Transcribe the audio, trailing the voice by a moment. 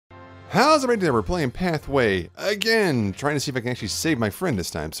How's it right there? We're playing Pathway again, trying to see if I can actually save my friend this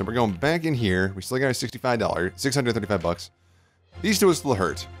time. So we're going back in here. We still got our $65, 635 bucks. These two will still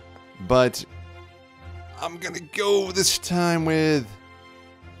hurt, but I'm gonna go this time with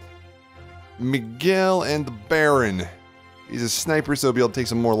Miguel and the Baron. He's a sniper, so he'll be able to take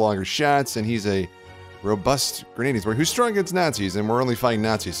some more longer shots, and he's a robust grenade explorer who's strong against Nazis, and we're only fighting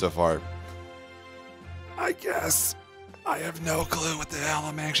Nazis so far. I guess. I have no clue what the hell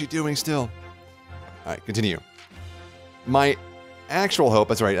I'm actually doing still. Alright, continue. My actual hope,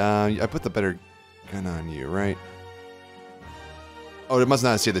 that's right, I put the better gun on you, right? Oh, it must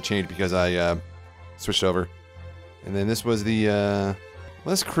not say the change because I switched over. And then this was the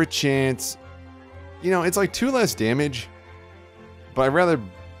less crit chance. You know, it's like 2 less damage, but I'd rather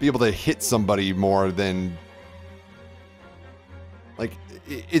be able to hit somebody more than... Like,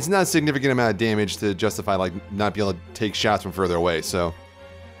 it's not a significant amount of damage to justify, like, not be able to take shots from further away, so...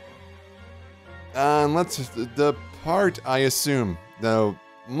 let's... The part, I assume. Though,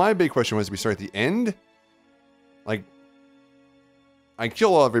 my big question was, do we start at the end? Like, I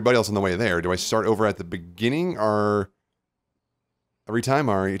kill everybody else on the way there. Do I start over at the beginning, or... Every time,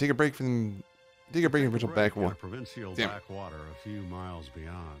 or you take a break from... Take a break in original backwater. Provincial backwater a few miles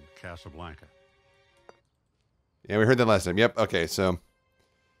beyond Casablanca. Yeah, we heard that last time. Yep, okay, so...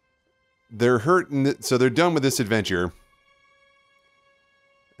 They're hurting, so they're done with this adventure.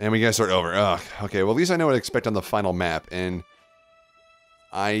 And we gotta start over. Ugh, okay, well at least I know what to expect on the final map, and...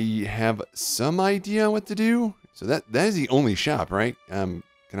 I have some idea what to do. So that is the only shop, right? Can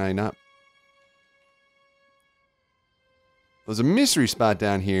I not... There's a mystery spot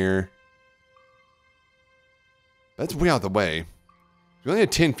down here. That's way out the way. We only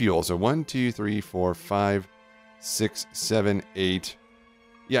had 10 fuel, so 1, 2, 3, 4, 5, 6, 7, 8.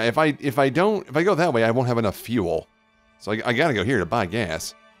 Yeah, if I go that way, I won't have enough fuel. So I gotta go here to buy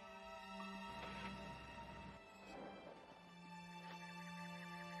gas.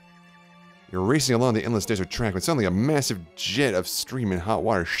 You're racing along the endless desert track when suddenly a massive jet of steaming hot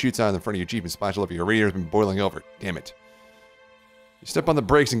water shoots out in front of your Jeep and splashes all over your radiator's been boiling over. Damn it. You step on the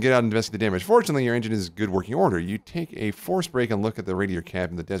brakes and get out and investigate the damage. Fortunately, your engine is in good working order. You take a forced brake and look at the radiator cap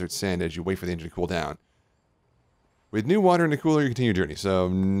in the desert sand as you wait for the engine to cool down. With new water in the cooler, you continue your journey. So,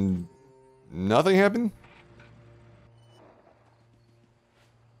 nothing happened?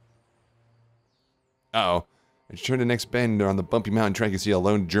 Uh-oh. As you turn the next bend on the bumpy mountain track, you see a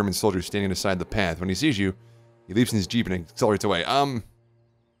lone German soldier standing aside the path. When he sees you, he leaps in his Jeep and accelerates away. Car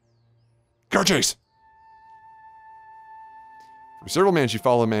chase! For several minutes, you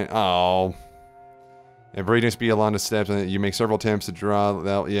follow the man. Oh. At breakneck speed along the steps, and you make several attempts to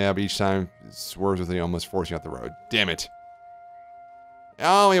draw. Yeah, but each time it swerves with you, almost forcing you off the road. Damn it.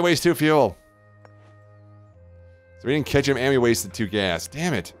 Oh, he wastes 2 fuel. So we didn't catch him, and we wasted 2 gas.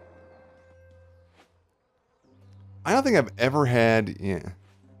 Damn it. I don't think I've ever had... Yeah.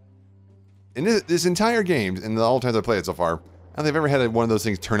 In this entire game, in all the times I've played it so far, I don't think I've ever had one of those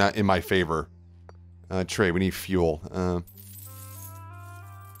things turn out in my favor. Trade, we need fuel.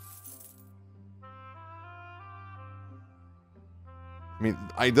 I mean,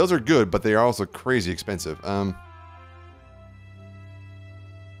 those are good, but they are also crazy expensive. I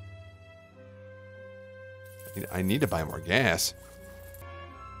need to buy more gas.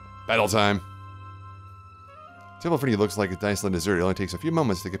 Battle time. The table in front of you looks like a Iceland dessert. It only takes a few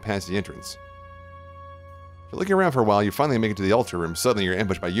moments to get past the entrance. After looking around for a while, you finally make it to the altar room. Suddenly, you're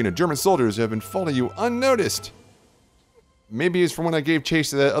ambushed by a unit of German soldiers who have been following you unnoticed. Maybe it's from when I gave chase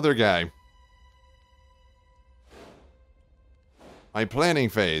to that other guy. My planning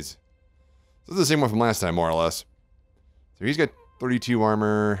phase. This is the same one from last time, more or less. So he's got 32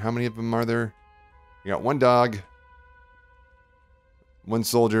 armor. How many of them are there? You got 1 dog, 1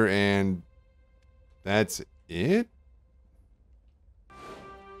 soldier, and that's it?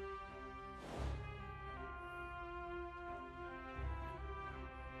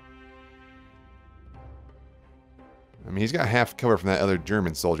 I mean, he's got half cover from that other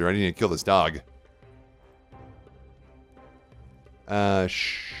German soldier. I need to kill this dog.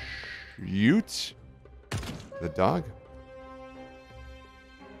 Shoot the dog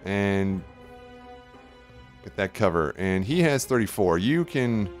and get that cover. And he has 34. You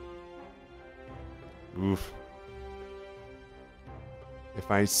can... Oof.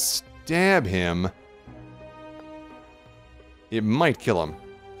 If I stab him, it might kill him.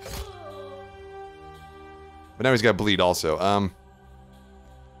 But now he's got bleed also.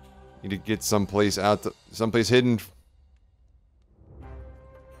 Need to get someplace out, someplace hidden.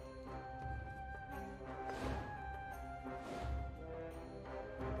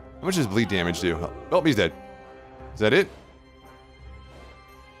 How much does bleed damage do? Oh, he's dead. Is that it?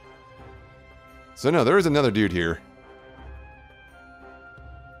 So no, there is another dude here.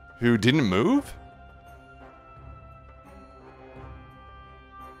 Who didn't move?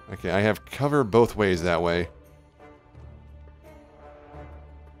 Okay, I have cover both ways that way.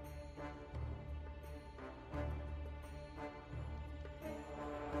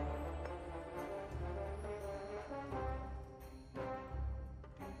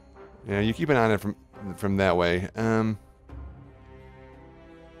 Yeah, you keep an eye on it from that way.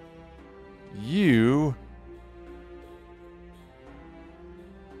 You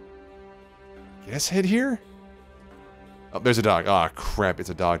guess head here? Oh, there's a dog. Oh crap, it's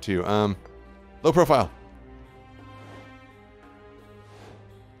a dog too. Low profile.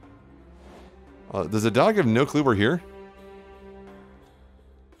 Does the dog have no clue we're here?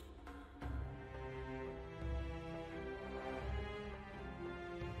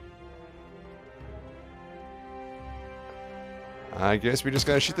 I guess we just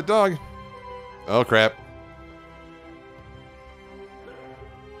gotta shoot the dog. Oh crap.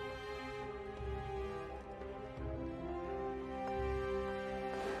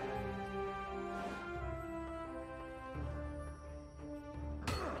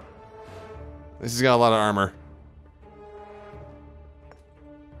 This has got a lot of armor.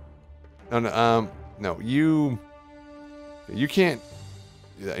 No, you can't,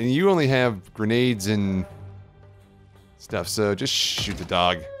 and you only have grenades and stuff, so just shoot the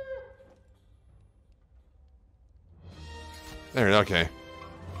dog. There, okay.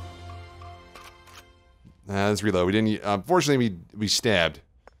 Let's reload. We didn't, unfortunately we stabbed.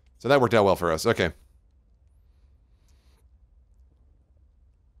 So that worked out well for us, okay.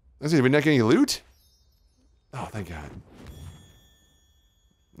 Let's see, did we not get any loot? Oh, thank God.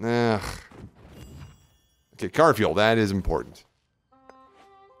 Ugh. Okay, car fuel, that is important.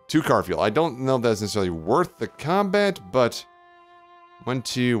 2 car fuel. I don't know if that's necessarily worth the combat, but 1,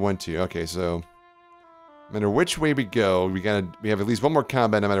 2, 1, 2. Okay, so no matter which way we go, we have at least 1 more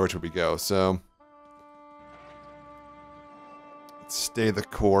combat no matter which way we go, so let's stay the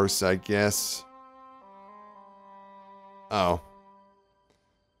course, I guess. Oh.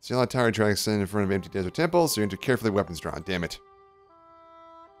 See a lot of tire tracks in front of empty desert temples, so you enter carefully, weapons drawn. Damn it.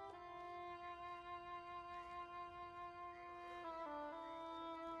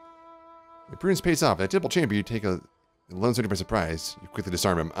 The prudence pays off. That temple chamber, you take a lone soldier by surprise. You quickly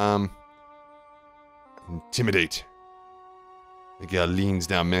disarm him. Intimidate. The guy leans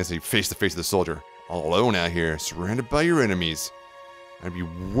down menacingly face to face with the soldier. All alone out here, surrounded by your enemies. I'd be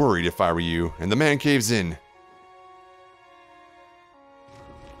worried if I were you. And the man caves in.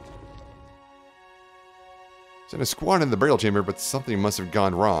 Sent a squad in the burial chamber, but something must have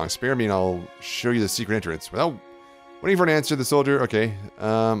gone wrong. Spare me and I'll show you the secret entrance. Without waiting for an answer, the soldier... Okay.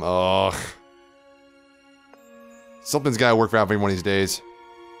 Something's gotta work out for him one of these days.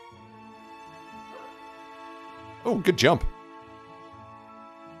 Oh, good jump.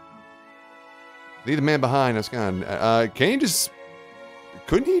 Leave the man behind. I was gone. Can he just...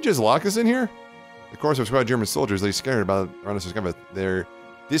 Couldn't he just lock us in here? The course of squad German soldiers lay scattered about around us. Their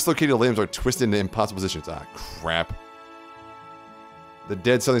dislocated limbs are twisted into impossible positions. Ah, crap. The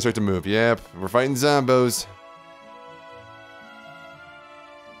dead suddenly start to move. Yep, we're fighting zombos.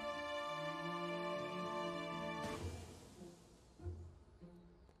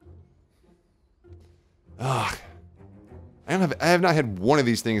 Ugh. I have not had one of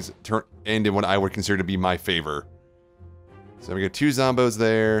these things end in what I would consider to be my favor. So we got 2 zombos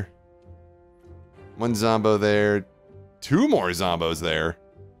there. 1 zombo there. 2 more zombos there.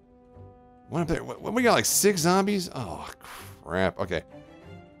 One up there. What, we got like 6 zombies? Oh, crap. Okay.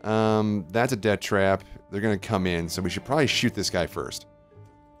 That's a death trap. They're gonna come in, so we should probably shoot this guy first.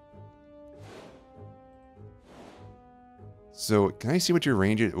 So, can I see what your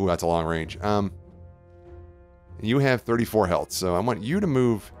range is? Ooh, that's a long range. You have 34 health, so I want you to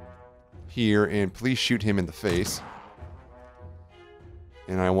move here and please shoot him in the face.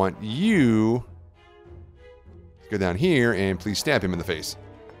 And I want you to go down here and please stab him in the face.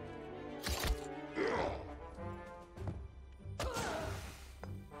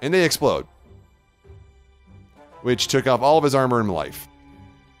 And they explode. Which took off all of his armor and life.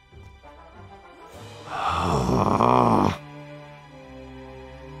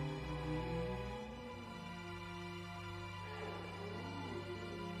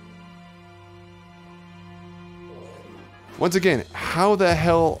 Once again, how the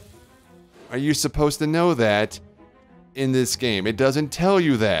hell are you supposed to know that in this game? It doesn't tell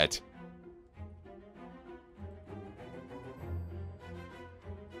you that.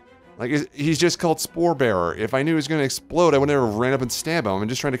 Like, he's just called Spore Bearer. If I knew he was going to explode, I would never have ran up and stabbed him. I'm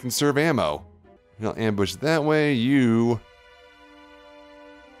just trying to conserve ammo. I'll ambush that way. You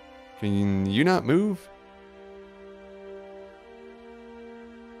Can you not move?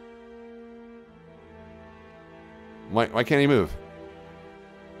 Why can't he move?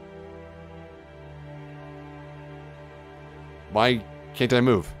 Why can't I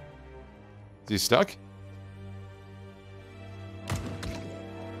move? Is he stuck?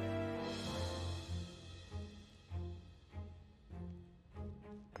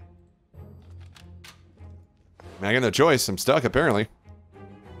 I got no choice. I'm stuck, apparently.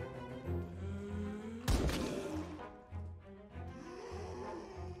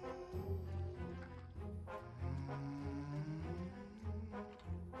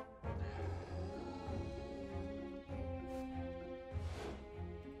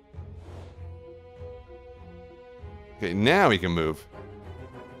 Okay, now he can move.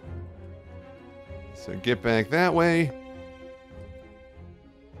 So get back that way.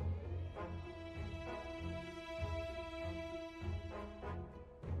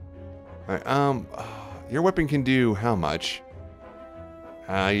 Alright, your weapon can do how much?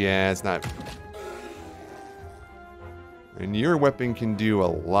 Yeah, it's not. And your weapon can do a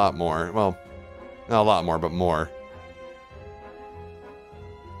lot more. Well, not a lot more, but more.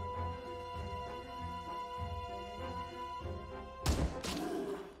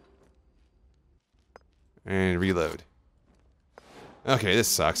 And reload. Okay, this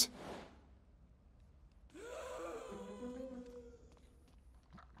sucks.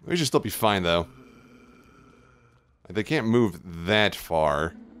 We should still be fine, though. They can't move that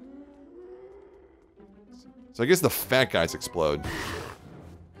far. So I guess the fat guys explode.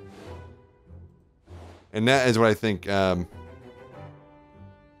 And that is what I think,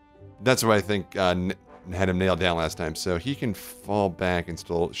 that's what I think had him nailed down last time. So he can fall back and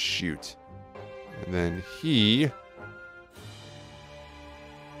still shoot. And then he...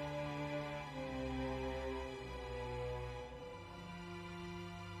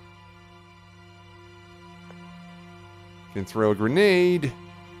 can throw a grenade.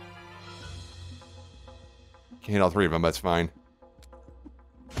 Can't hit all three of them, that's fine.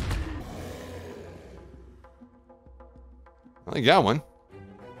 Well, you got one.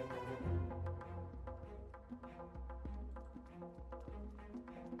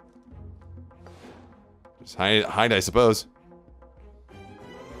 Just hide, I suppose.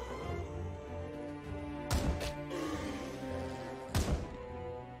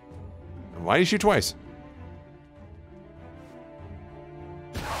 Why do you shoot twice?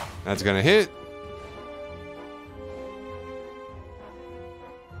 That's gonna hit.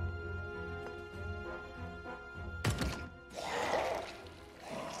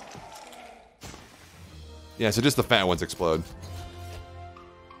 Yeah, so just the fat ones explode.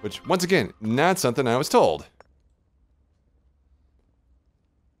 Which, once again, not something I was told.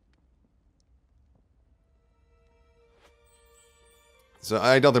 So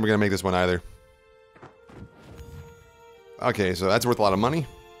I don't think we're gonna make this one either. Okay, so that's worth a lot of money.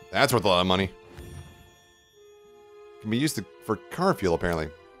 That's worth a lot of money. Can be used for car fuel, apparently.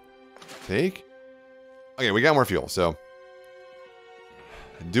 Take? Okay, we got more fuel, so...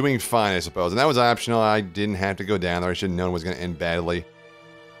 doing fine, I suppose. And that was optional. I didn't have to go down there. I should have known it was going to end badly.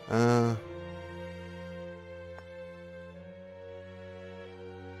 Oh,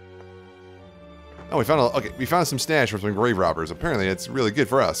 we found we found some stash from some grave robbers. Apparently, it's really good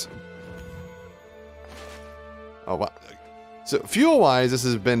for us. Oh, wow. So, fuel-wise, this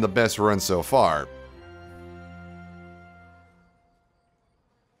has been the best run so far.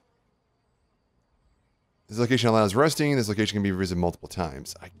 This location allows resting. This location can be revisited multiple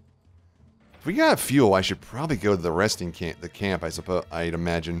times. If we got fuel, I should probably go to the resting camp, I suppose. I'd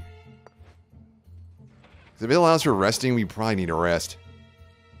imagine. If it allows for resting, we probably need to rest.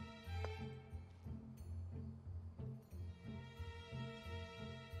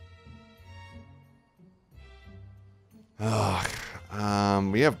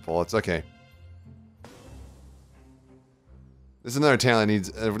 We have bullets. Okay. This is another town that needs.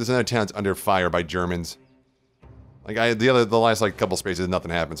 This is another town that's under fire by Germans. Like the last like couple spaces,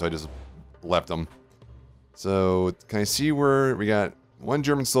 nothing happened, so I just left them. So can I see where we got one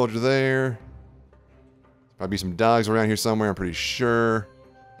German soldier there? Probably some dogs around here somewhere. I'm pretty sure.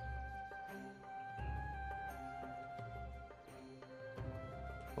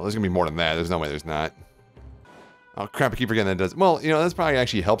 Well, there's gonna be more than that. There's no way there's not. Oh crap! I keep forgetting that does. Well, you know that's probably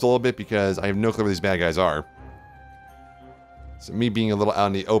actually helps a little bit because I have no clue where these bad guys are. So me being a little out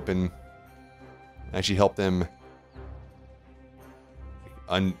in the open actually helped them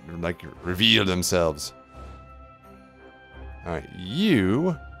like reveal themselves. All right,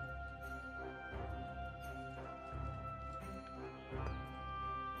 you.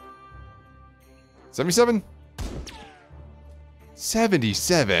 $77?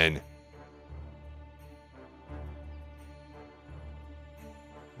 $77.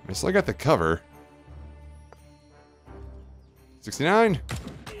 I still got the cover. 69.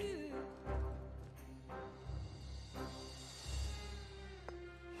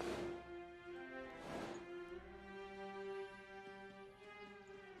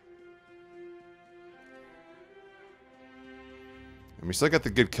 And we still got the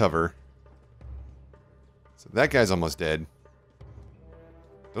good cover. So that guy's almost dead.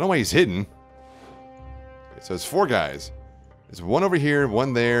 Don't know why he's hidden. Okay, so it's 4 guys. There's 1 over here,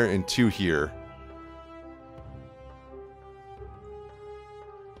 1 there, and 2 here.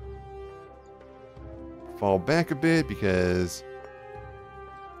 Fall back a bit because...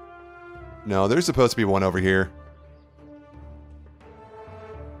 No, there's supposed to be 1 over here.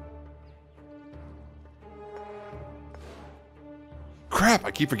 Crap!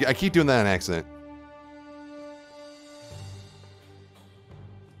 I keep doing that on accident.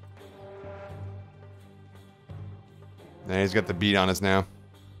 Nah, he's got the beat on us now.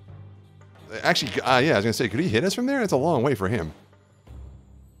 Actually, yeah, I was gonna say, could he hit us from there? That's a long way for him.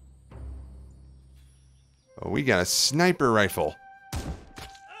 Oh, we got a sniper rifle.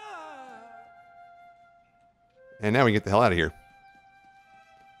 And now we get the hell out of here.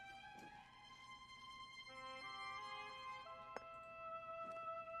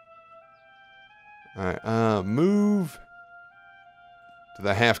 Alright, move to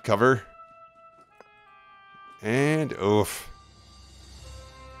the half cover. And oof.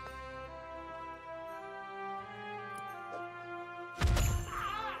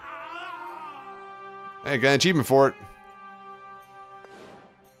 Hey, got an achievement for it.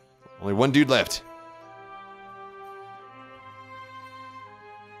 Only 1 dude left.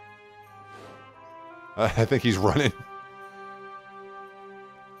 I think he's running.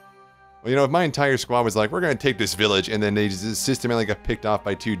 Well, you know, if my entire squad was like, we're going to take this village, and then they just systematically got picked off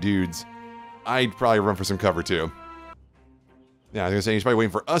by 2 dudes, I'd probably run for some cover, too. Yeah, I was going to say, he's probably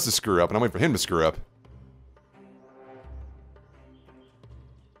waiting for us to screw up, and I'm waiting for him to screw up.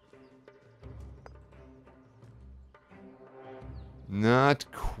 Not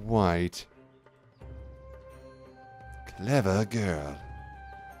quite. Clever girl.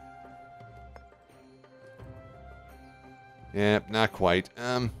 Yep, not quite.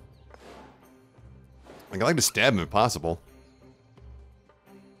 I'd like to stab him if possible.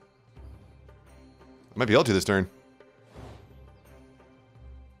 I might be able to this turn.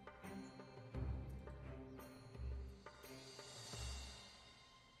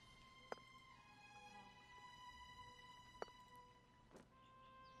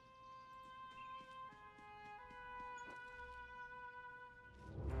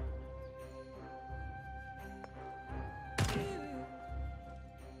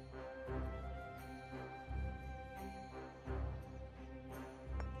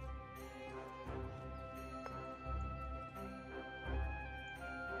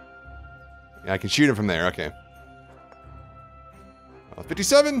 Yeah, I can shoot him from there. Okay.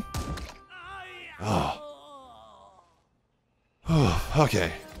 57. Oh.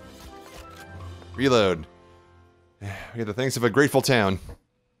 Okay. Reload. We get the thanks of a grateful town.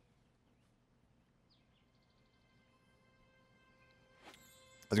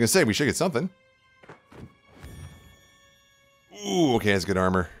 I was gonna say we should get something. Ooh, okay, that's good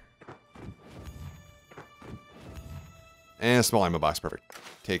armor. And a small ammo box, perfect.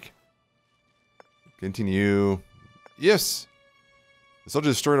 Take. Continue. Yes! The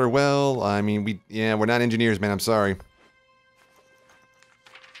soldiers destroyed our well. I mean, we're not engineers, man, I'm sorry.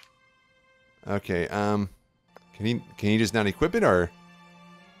 Okay, can he just not equip it, or?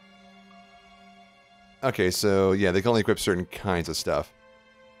 Okay, so, yeah, they can only equip certain kinds of stuff.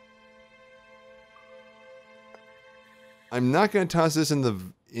 I'm not going to toss this in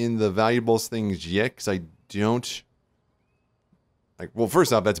the valuables things yet, because I don't... Like, well,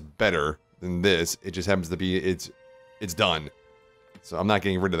 first off, that's better than this. It just happens to be, it's done. So I'm not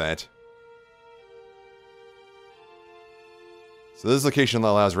getting rid of that. So this location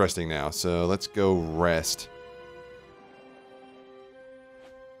allows resting now, so let's go rest.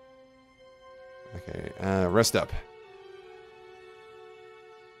 Okay, rest up.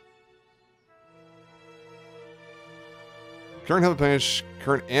 Current health replenished,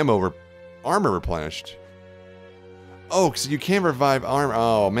 current armor replenished. Oh, so you can revive armor.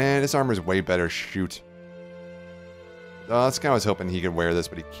 Oh, man, this armor is way better. Shoot. Oh, this guy was hoping he could wear this,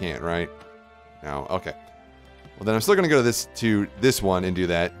 but he can't, right? No, okay. Well, then I'm still going to go to this one and do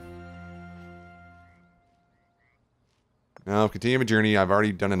that. No, continue my journey. I've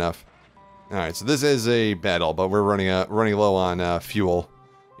already done enough. Alright, so this is a battle, but we're running low on fuel.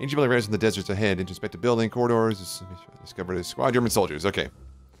 Ancient building rise in the deserts ahead. Introspect the building corridors. Discover a squad German soldiers. Okay.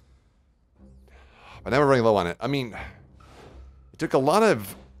 But now we're running low on it. I mean... It took a lot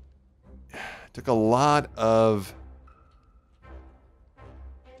of Took a lot of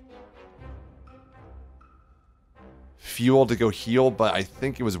fuel to go heal, but I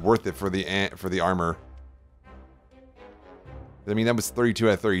think it was worth it for the armor. I mean, that was 32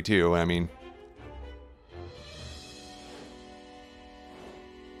 out of 32. I mean,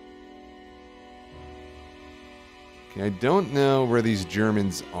 okay, I don't know where these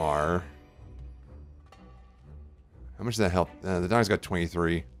Germans are. How much does that help? The dog's got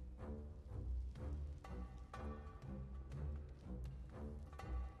 23.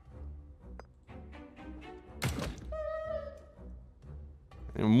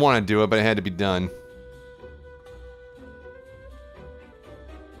 I didn't want to do it, but it had to be done.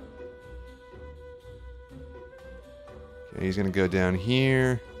 Okay, he's gonna go down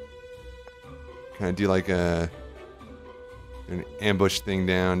here. Kind of do like an ambush thing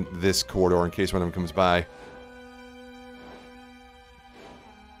down this corridor in case one of them comes by.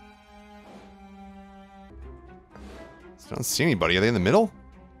 I don't see anybody. Are they in the middle?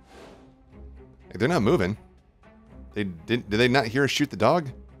 Like, they're not moving. Did they not hear us shoot the dog?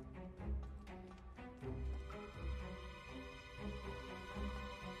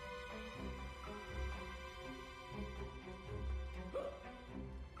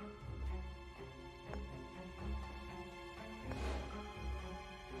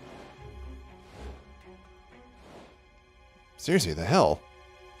 Seriously, the hell?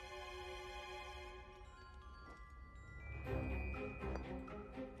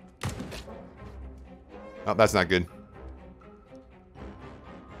 Oh, that's not good.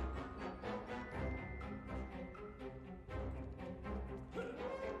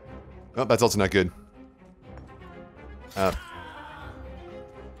 Oh, that's also not good. Yeah,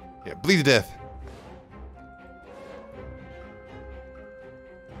 bleed to death.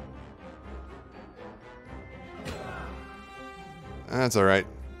 That's alright.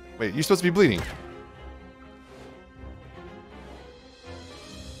 Wait, you're supposed to be bleeding.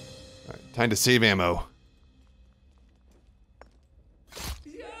 Alright, time to save ammo.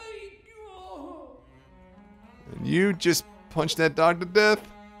 And you just punched that dog to death?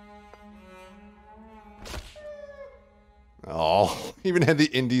 Oh, even had the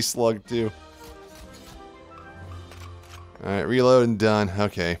indie slug too. Alright, reload and done.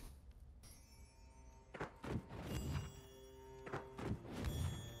 Okay.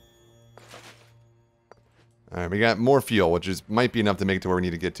 Alright, we got more fuel, which might be enough to make it to where we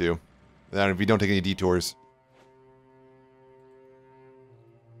need to get to. That if we don't take any detours.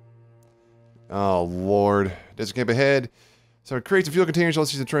 Oh, Lord. Desert camp ahead. So it creates a fuel containers.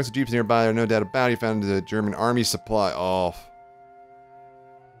 Let's see the trunks of jeeps nearby. There's no doubt about it. You found the German army supply. Oh.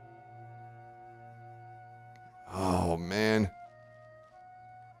 Oh, man.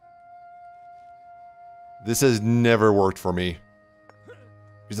 This has never worked for me.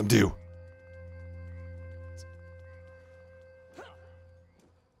 Here's them do.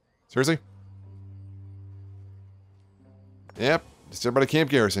 Seriously? Yep. Just by the camp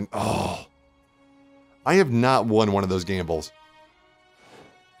garrison. Oh. I have not won one of those gambles.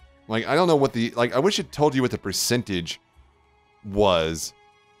 Like, I don't know what the... Like, I wish it told you what the percentage was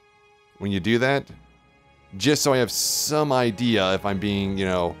when you do that. Just so I have some idea if I'm being, you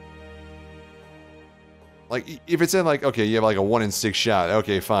know... Like, if it said, like, okay, you have, like, a 1 in 6 shot.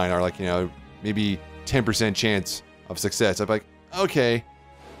 Okay, fine. Or, like, you know, maybe 10% chance of success. I'd be like, okay.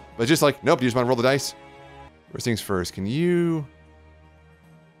 But just like, nope, you just want to roll the dice? First things first, can you...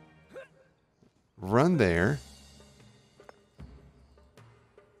 run there.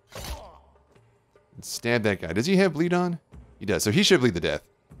 And stab that guy. Does he have bleed on? He does, so he should bleed to death.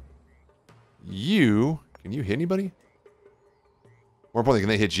 You... Can you hit anybody? More importantly, can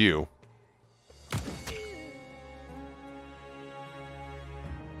they hit you?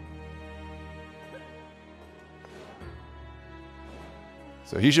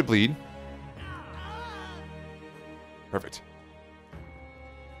 So he should bleed. Perfect.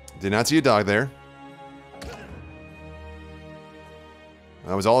 Did not see a dog there.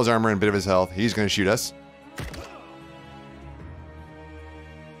 That was all his armor and a bit of his health. He's going to shoot us.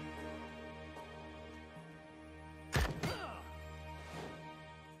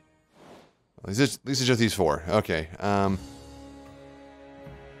 At least it's just these 4. Okay.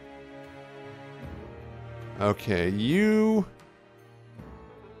 Okay, you...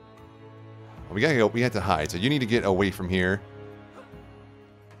 We gotta go. We have to hide, so you need to get away from here.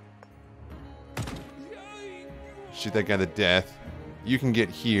 Shoot that guy to death. You can get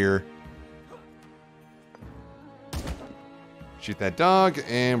here. Shoot that dog,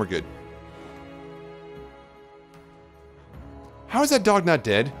 and we're good. How is that dog not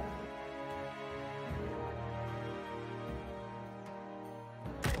dead?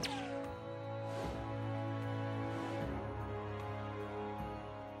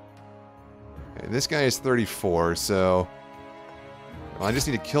 This guy is 34, so... Well, I just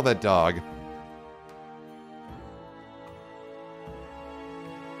need to kill that dog.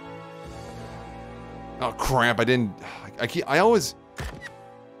 Oh crap, I didn't... I always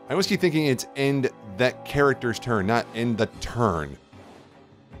keep thinking it's end that character's turn, not end the turn.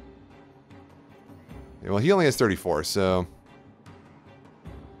 Yeah, well, he only has 34, so...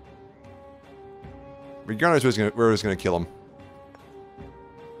 Regardless, we're just gonna kill him.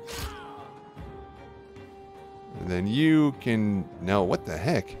 And then you can... No, what the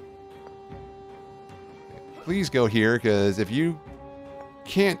heck? Please go here, because if you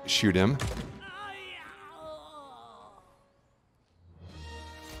can't shoot him...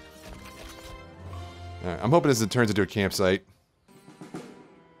 Alright, I'm hoping this turns into a campsite.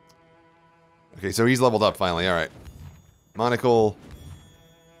 Okay, so he's leveled up finally, alright. Monocle.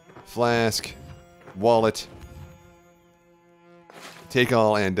 Flask. Wallet. Take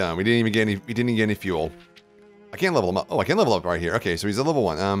all and done. We didn't even get any fuel. I can't level him up. Oh, I can level up right here. Okay, so he's a level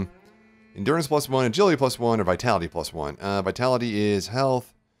 1. Endurance +1, agility +1, or vitality +1. Vitality is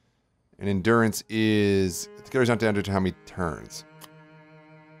health. And endurance is... It goes down to how many turns.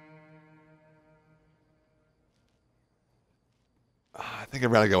 I think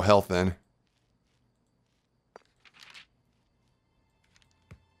I'd rather go health then.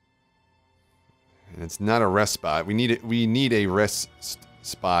 And it's not a rest spot. We need a rest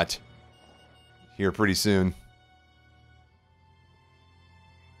spot here pretty soon.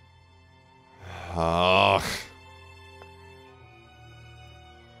 Oh.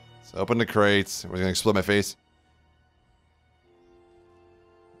 So open the crates. We're gonna explode my face.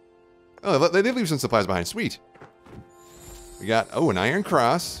 Oh, they did leave some supplies behind. Sweet. We got, oh, an iron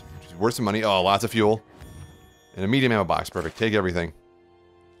cross, which is worth some money. Oh, lots of fuel. And a medium ammo box. Perfect. Take everything.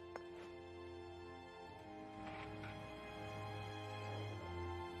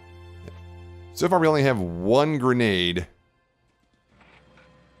 So far, we only have 1 grenade.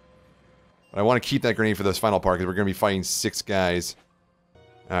 But I want to keep that grenade for this final part, because we're going to be fighting 6 guys.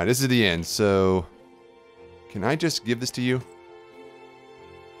 Alright, this is the end, so... Can I just give this to you?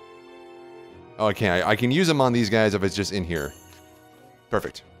 Oh, I can't. I can use them on these guys if it's just in here.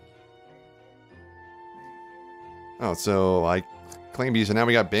 Perfect. Oh, so I claim these, so now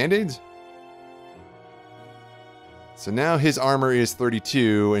we got band-aids? So now his armor is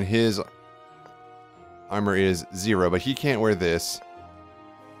 32, and his armor is 0, but he can't wear this.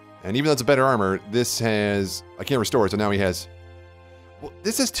 And even though it's a better armor, this has... I can't restore it, so now he has... Well,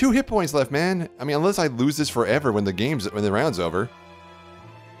 this has 2 hit points left, man. I mean, unless I lose this forever when the round's over.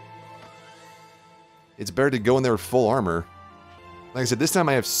 It's better to go in there with full armor. Like I said, this time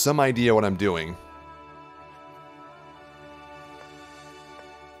I have some idea what I'm doing.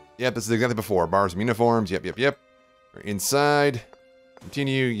 Yep, this is exactly before. Bars and uniforms. Yep. We're inside.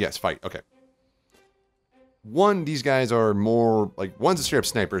 Continue. Yes, fight. Okay. These guys are more... Like, one's a straight up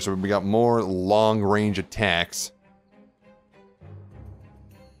sniper, so we got more long-range attacks.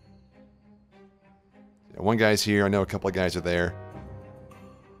 Yeah, one guy's here. I know a couple of guys are there.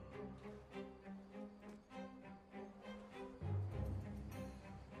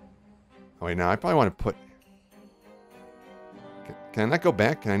 Oh, wait, now I probably want to put... Can I not go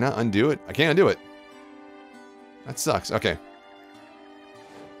back? Can I not undo it? I can't undo it. That sucks. Okay.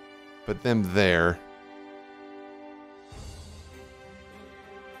 Put them there.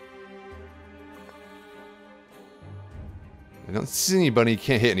 I don't see anybody,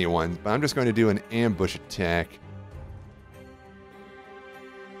 can't hit anyone, but I'm just going to do an ambush attack.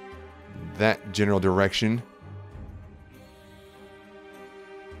 That general direction.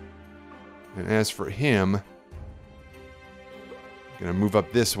 And as for him, I'm gonna move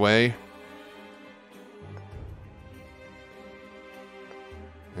up this way.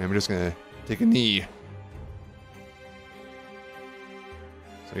 And I'm just gonna take a knee.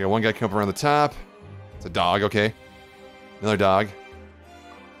 So I got one guy come up around the top. It's a dog, okay. Another dog.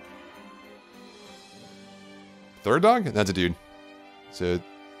 Third dog? That's a dude. So...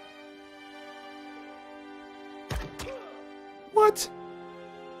 What?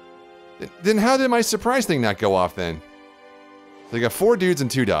 Then how did my surprise thing not go off then? So you got 4 dudes and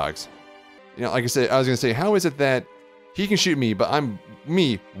 2 dogs. You know, like I said, I was gonna say, how is it that he can shoot me, but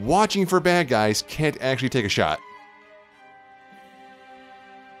me watching for bad guys can't actually take a shot?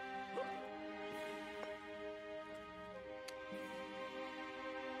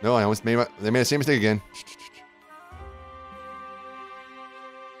 No, I almost made they made the same mistake again.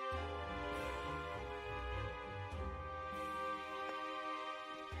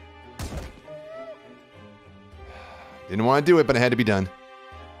 Didn't want to do it, but it had to be done.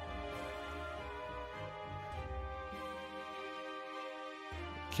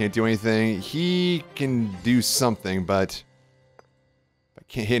 can't do anything. He can do something, but if I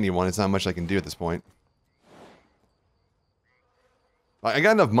can't hit anyone, it's not much I can do at this point. I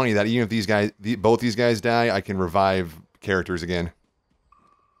got enough money that even if these guys, both these guys die, I can revive characters again.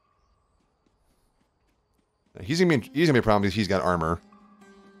 He's gonna be a problem because he's got armor.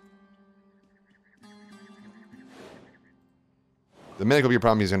 The medic will be a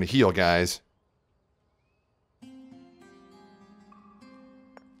problem. He's gonna heal guys.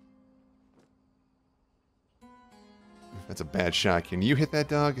 That's a bad shot. Can you hit that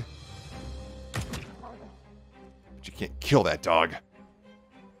dog? But you can't kill that dog.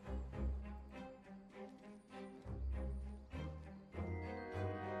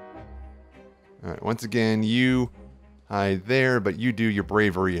 Alright, once again, you hide there, but you do your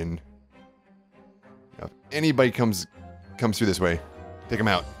bravery, and if anybody comes through this way, take him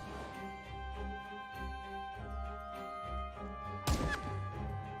out.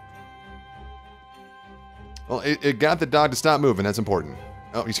 Well, it got the dog to stop moving. That's important.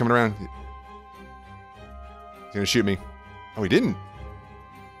 Oh, he's coming around. He's gonna shoot me. Oh, he didn't.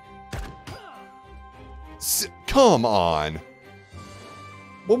 Come on.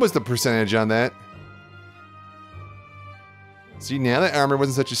 What was the percentage on that? See, now that armor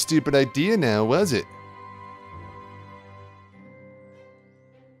wasn't such a stupid idea now, was it?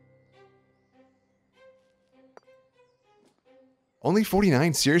 Only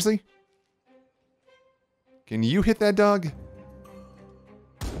 49? Seriously? Can you hit that dog?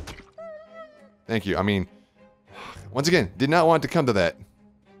 Thank you. I mean, once again, did not want to come to that.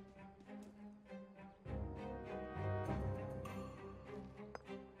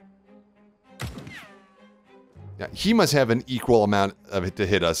 Yeah, he must have an equal amount of it to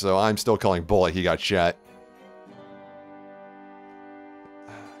hit us, so I'm still calling bullet. He got shot.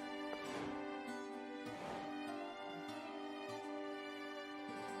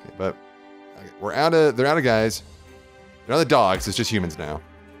 Okay, but we're out of. They're out of guys. They're out of dogs. It's just humans now.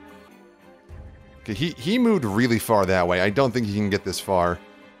 Okay, he moved really far that way. I don't think he can get this far.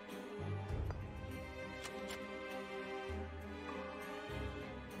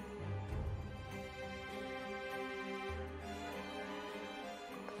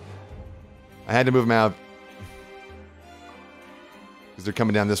 I had to move him out because they're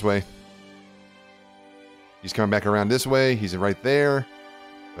coming down this way. He's coming back around this way. He's right there.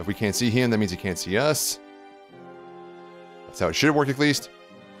 But if we can't see him, that means he can't see us. That's how it should work, at least.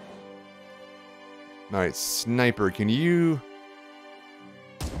 Alright, sniper, can you...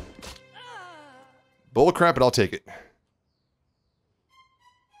 Bullcrap, but I'll take it.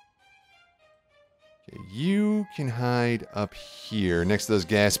 Okay, you can hide up here next to those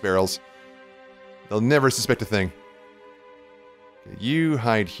gas barrels. They'll never suspect a thing. Okay, you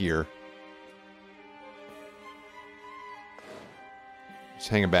hide here. Just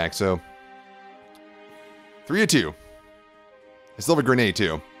hanging back, so... 3 of 2. I still have a grenade,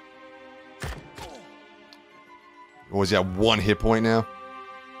 too. What was that, 1 hit point now?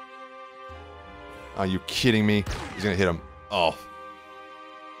 Are you kidding me? He's gonna hit him. Oh.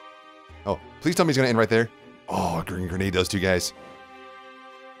 Oh, please tell me he's gonna end right there. Oh, green grenade does 2 guys.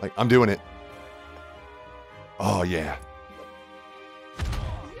 Like, I'm doing it. Oh, yeah.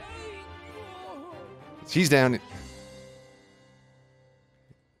 He's down. If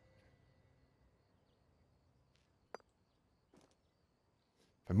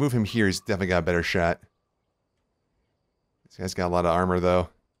I move him here, he's definitely got a better shot. This guy's got a lot of armor, though.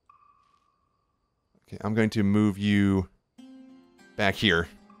 Okay, I'm going to move you back here.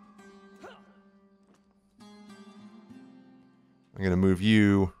 I'm going to move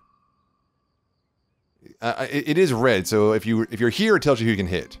you... it is red, so if you're here, it tells you who you can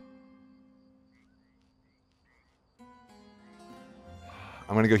hit.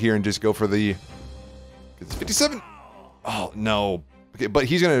 I'm gonna go here and just go for the... It's 57. Oh no. Okay, but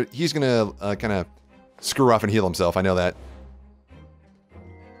he's gonna kind of screw off and heal himself. I know that.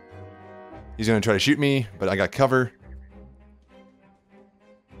 He's gonna try to shoot me, but I got cover.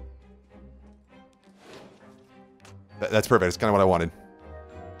 That's perfect. It's kind of what I wanted.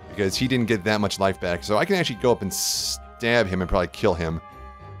 Because he didn't get that much life back. So I can actually go up and stab him and probably kill him.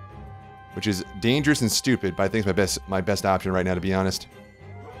 Which is dangerous and stupid, but I think it's my best option right now, to be honest.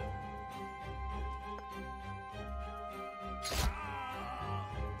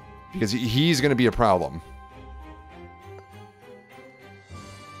 Because he's going to be a problem.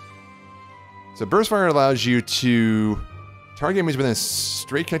 So burst fire allows you to target enemies within a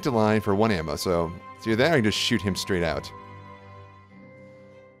straight connected line for 1 ammo. So it's either that or you just shoot him straight out.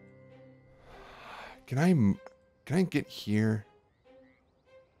 Can I get here?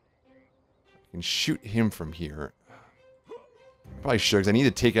 I can shoot him from here. Probably should, because I need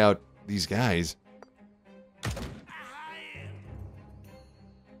to take out these guys.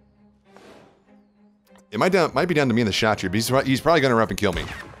 It might be down to me in the shot tree, but he's probably going to run up and kill me.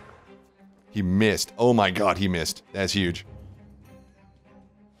 He missed. Oh my god, he missed. That's huge.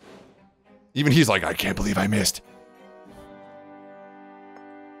 Even he's like, I can't believe I missed.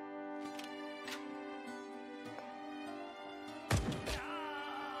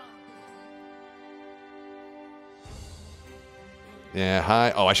 Yeah,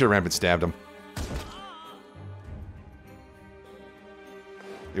 hi. Oh, I should have ran up and stabbed him.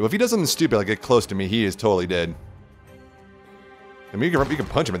 Yeah, well, if he does something stupid, like get close to me, he is totally dead. I mean, you can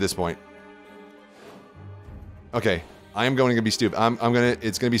punch him at this point. Okay, I am going to be stupid.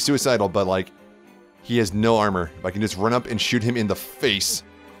 It's gonna be suicidal, but like, he has no armor. If I can just run up and shoot him in the face.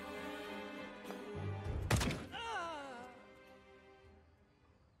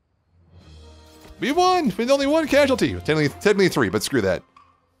 We won! With only one casualty. Technically 3, but screw that.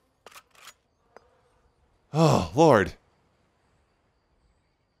 Oh, Lord.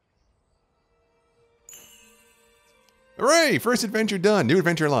 Hooray! First adventure done. New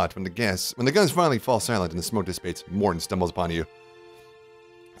adventure unlocked. When the guns finally fall silent and the smoke dissipates, Morton stumbles upon you.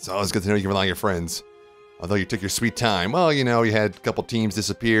 It's always good to know you can rely on your friends. Although you took your sweet time. Well, you know, you had a couple teams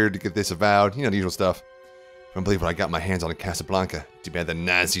disappear to get this avowed. You know, the usual stuff. I don't believe what I got my hands on in Casablanca. Too bad the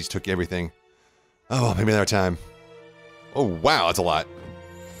Nazis took everything. Oh, well, maybe another time. Oh, wow, that's a lot.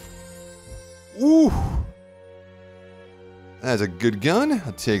 Ooh. That's a good gun.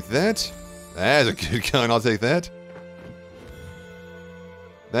 I'll take that. That's a good gun. I'll take that.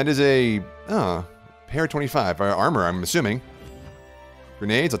 That is a, pair 25. Armor, I'm assuming.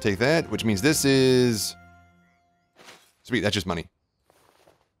 Grenades, I'll take that. Which means this is... Sweet, that's just money.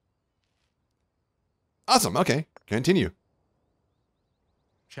 Awesome, okay. Continue.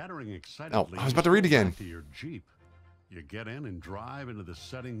 Chattering excitedly, I was about to read again. To your Jeep. You get in and drive into the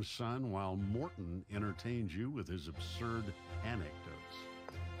setting sun while Morton entertains you with his absurd anecdotes.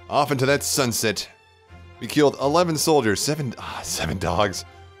 Off into that sunset. We killed 11 soldiers, 7 dogs.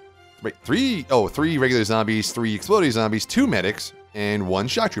 Wait, 3 regular zombies, 3 exploding zombies, 2 medics, and 1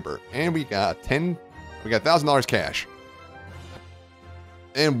 shock trooper. And we got $1,000 cash.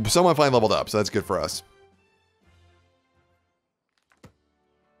 And someone finally leveled up, so that's good for us.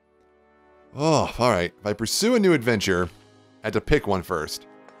 Oh, alright. If I pursue a new adventure, I had to pick one first.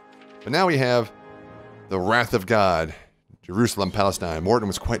 But now we have the Wrath of God. Jerusalem, Palestine. Morton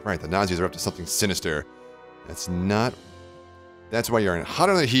was quite right. The Nazis are up to something sinister. That's why you're hot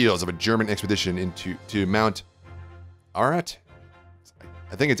on the heels of a German expedition to Mount Ararat?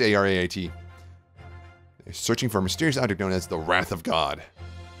 I think it's A-R-A-A-T. They're searching for a mysterious object known as the Wrath of God.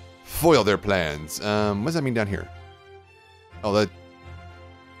 Foil their plans. What does that mean down here? Oh,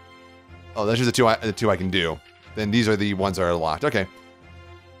 that's just the two I can do. Then these are the ones that are locked. Okay.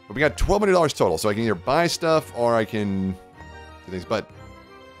 But we got $1,200 total, so I can either buy stuff or I can do things. But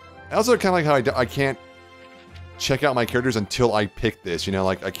I also kind of like how I can't check out my characters until I pick this. You know,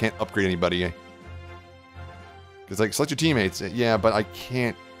 like I can't upgrade anybody. Because like select your teammates. Yeah, but I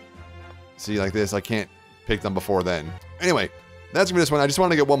can't see like this. I can't pick them before then. Anyway, that's for this one. I just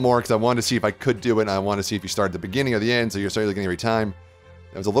wanted to get one more because I wanted to see if I could do it. And I wanted to see if you start at the beginning or the end, so you're starting looking every time.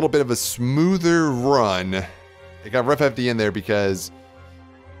 It was a little bit of a smoother run. It got rough at the end there because,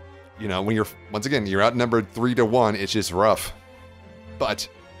 you know, when you're outnumbered 3-1, it's just rough. But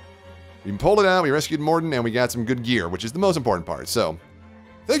we pulled it out, we rescued Morton, and we got some good gear, which is the most important part. So,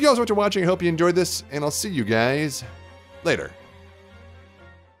 thank you all so much for watching. I hope you enjoyed this, and I'll see you guys later.